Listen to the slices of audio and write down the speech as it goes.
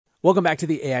Welcome back to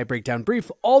the AI Breakdown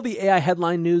Brief, all the AI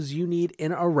headline news you need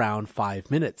in around 5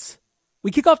 minutes.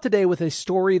 We kick off today with a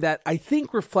story that I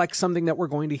think reflects something that we're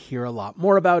going to hear a lot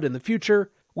more about in the future,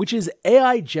 which is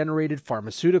AI-generated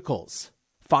pharmaceuticals.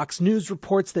 Fox News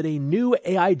reports that a new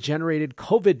AI-generated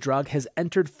COVID drug has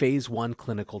entered phase 1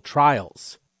 clinical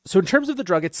trials. So in terms of the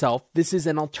drug itself, this is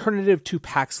an alternative to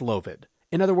Paxlovid.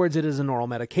 In other words, it is an oral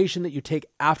medication that you take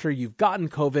after you've gotten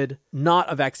COVID,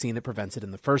 not a vaccine that prevents it in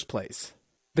the first place.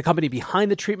 The company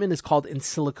behind the treatment is called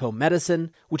Insilico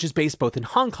Medicine, which is based both in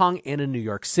Hong Kong and in New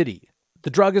York City. The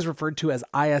drug is referred to as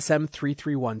ISM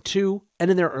 3312,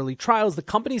 and in their early trials, the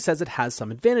company says it has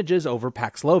some advantages over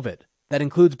Paxlovid. That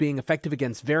includes being effective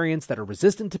against variants that are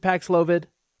resistant to Paxlovid,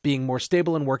 being more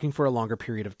stable and working for a longer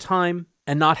period of time,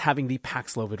 and not having the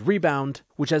Paxlovid rebound,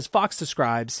 which, as Fox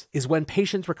describes, is when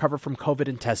patients recover from COVID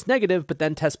and test negative, but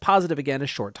then test positive again a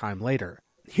short time later.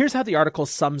 Here's how the article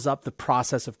sums up the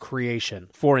process of creation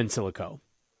for Insilico.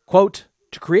 Quote,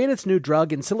 to create its new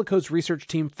drug, Insilico's research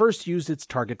team first used its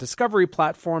target discovery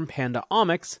platform,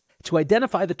 PandaOmics, to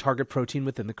identify the target protein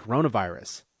within the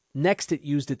coronavirus. Next, it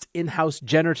used its in-house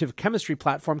generative chemistry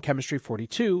platform, Chemistry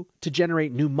 42, to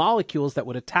generate new molecules that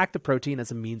would attack the protein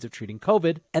as a means of treating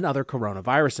COVID and other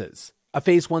coronaviruses. A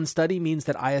phase 1 study means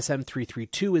that ISM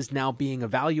 332 is now being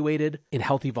evaluated in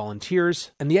healthy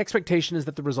volunteers, and the expectation is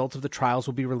that the results of the trials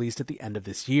will be released at the end of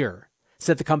this year.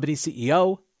 Said the company's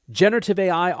CEO, generative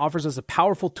AI offers us a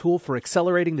powerful tool for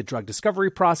accelerating the drug discovery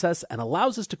process and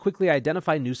allows us to quickly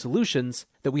identify new solutions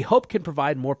that we hope can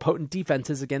provide more potent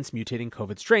defenses against mutating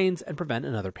COVID strains and prevent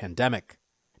another pandemic.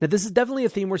 Now, this is definitely a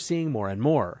theme we're seeing more and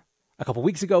more. A couple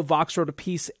weeks ago, Vox wrote a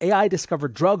piece,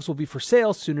 AI-discovered drugs will be for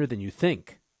sale sooner than you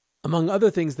think. Among other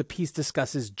things, the piece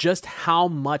discusses just how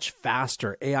much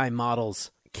faster AI models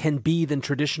can be than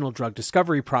traditional drug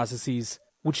discovery processes,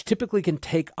 which typically can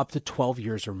take up to 12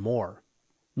 years or more.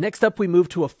 Next up, we move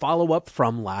to a follow-up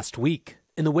from last week.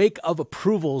 In the wake of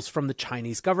approvals from the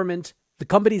Chinese government, the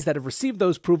companies that have received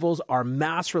those approvals are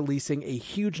mass releasing a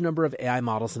huge number of AI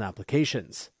models and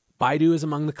applications. Baidu is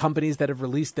among the companies that have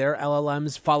released their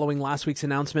LLMs following last week's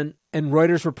announcement, and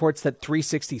Reuters reports that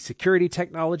 360 Security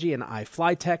Technology and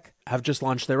iFlyTech have just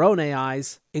launched their own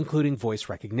AIs, including voice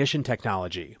recognition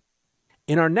technology.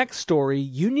 In our next story,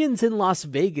 unions in Las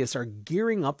Vegas are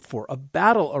gearing up for a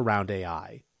battle around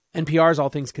AI. NPR's All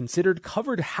Things Considered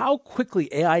covered how quickly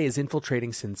AI is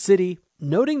infiltrating Sin City,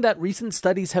 noting that recent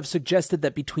studies have suggested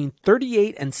that between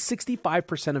 38 and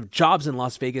 65% of jobs in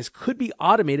Las Vegas could be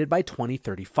automated by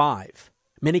 2035.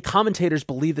 Many commentators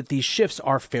believe that these shifts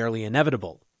are fairly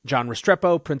inevitable. John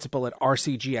Restrepo, principal at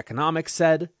RCG Economics,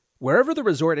 said, wherever the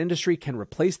resort industry can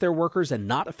replace their workers and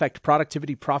not affect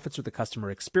productivity, profits, or the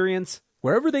customer experience,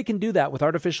 wherever they can do that with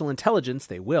artificial intelligence,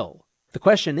 they will. The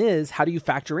question is, how do you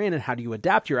factor in and how do you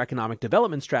adapt your economic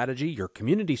development strategy, your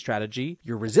community strategy,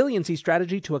 your resiliency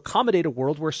strategy to accommodate a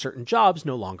world where certain jobs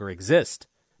no longer exist?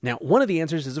 Now, one of the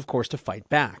answers is, of course, to fight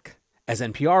back. As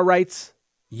NPR writes,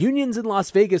 unions in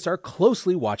Las Vegas are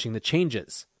closely watching the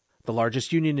changes. The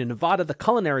largest union in Nevada, the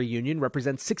Culinary Union,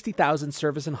 represents 60,000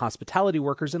 service and hospitality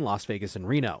workers in Las Vegas and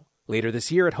Reno. Later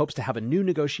this year, it hopes to have a new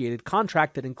negotiated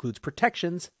contract that includes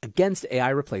protections against AI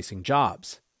replacing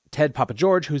jobs. Ted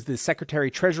Papageorge, who's the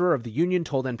secretary-treasurer of the union,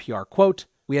 told NPR, quote,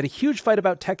 we had a huge fight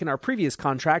about tech in our previous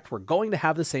contract. We're going to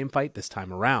have the same fight this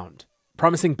time around.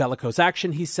 Promising bellicose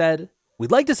action, he said, we'd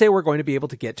like to say we're going to be able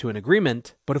to get to an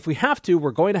agreement, but if we have to,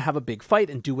 we're going to have a big fight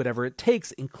and do whatever it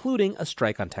takes, including a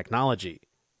strike on technology.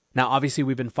 Now, obviously,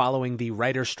 we've been following the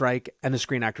writer's strike and the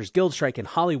Screen Actors Guild strike in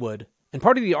Hollywood, and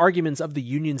part of the arguments of the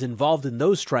unions involved in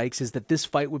those strikes is that this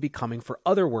fight would be coming for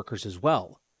other workers as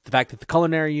well. The fact that the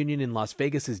Culinary Union in Las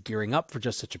Vegas is gearing up for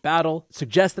just such a battle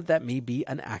suggests that that may be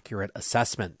an accurate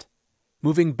assessment.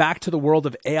 Moving back to the world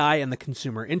of AI and the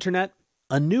consumer internet,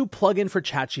 a new plugin for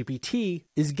ChatGPT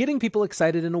is getting people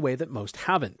excited in a way that most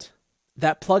haven't.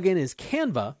 That plugin is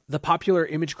Canva, the popular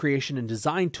image creation and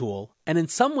design tool, and in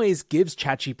some ways gives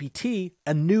ChatGPT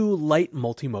a new light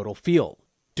multimodal feel.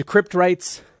 Decrypt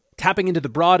writes, tapping into the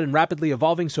broad and rapidly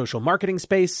evolving social marketing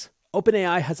space,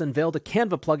 OpenAI has unveiled a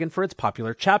Canva plugin for its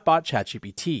popular chatbot,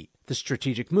 ChatGPT. The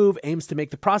strategic move aims to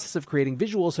make the process of creating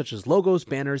visuals such as logos,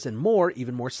 banners, and more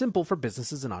even more simple for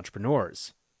businesses and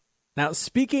entrepreneurs. Now,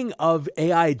 speaking of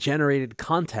AI-generated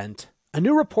content, a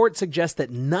new report suggests that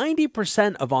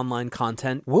 90% of online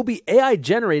content will be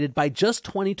AI-generated by just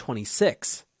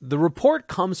 2026. The report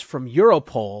comes from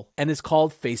Europol and is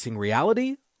called Facing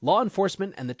Reality, Law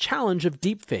Enforcement, and the Challenge of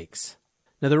Deepfakes.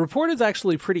 Now, the report is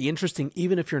actually pretty interesting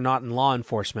even if you're not in law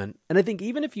enforcement, and I think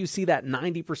even if you see that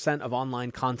 90% of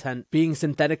online content being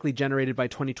synthetically generated by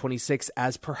 2026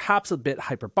 as perhaps a bit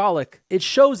hyperbolic, it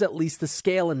shows at least the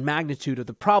scale and magnitude of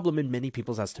the problem in many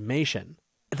people's estimation.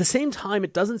 At the same time,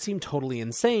 it doesn't seem totally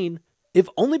insane, if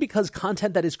only because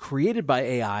content that is created by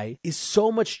AI is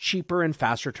so much cheaper and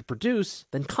faster to produce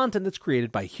than content that's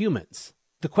created by humans.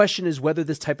 The question is whether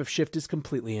this type of shift is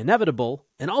completely inevitable,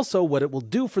 and also what it will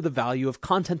do for the value of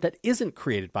content that isn't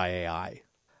created by AI.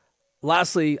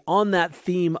 Lastly, on that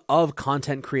theme of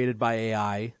content created by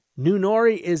AI,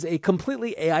 Nunori is a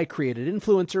completely AI-created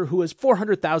influencer who has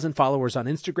 400,000 followers on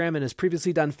Instagram and has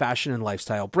previously done fashion and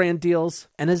lifestyle brand deals,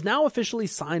 and has now officially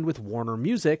signed with Warner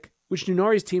Music, which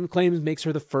Nunori's team claims makes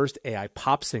her the first AI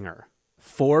pop singer.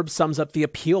 Forbes sums up the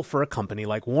appeal for a company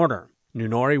like Warner.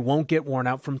 Nunori won't get worn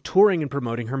out from touring and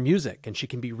promoting her music, and she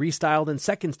can be restyled in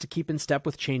seconds to keep in step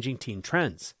with changing teen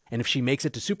trends. And if she makes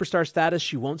it to superstar status,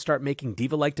 she won't start making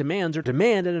diva-like demands or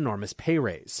demand an enormous pay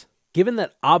raise. Given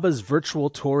that ABBA's virtual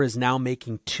tour is now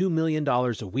making $2 million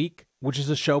a week, which is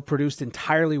a show produced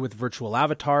entirely with virtual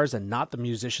avatars and not the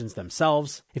musicians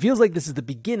themselves, it feels like this is the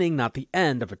beginning, not the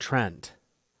end, of a trend.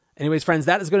 Anyways, friends,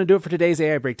 that is going to do it for today's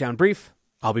AI Breakdown Brief.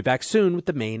 I'll be back soon with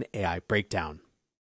the main AI Breakdown.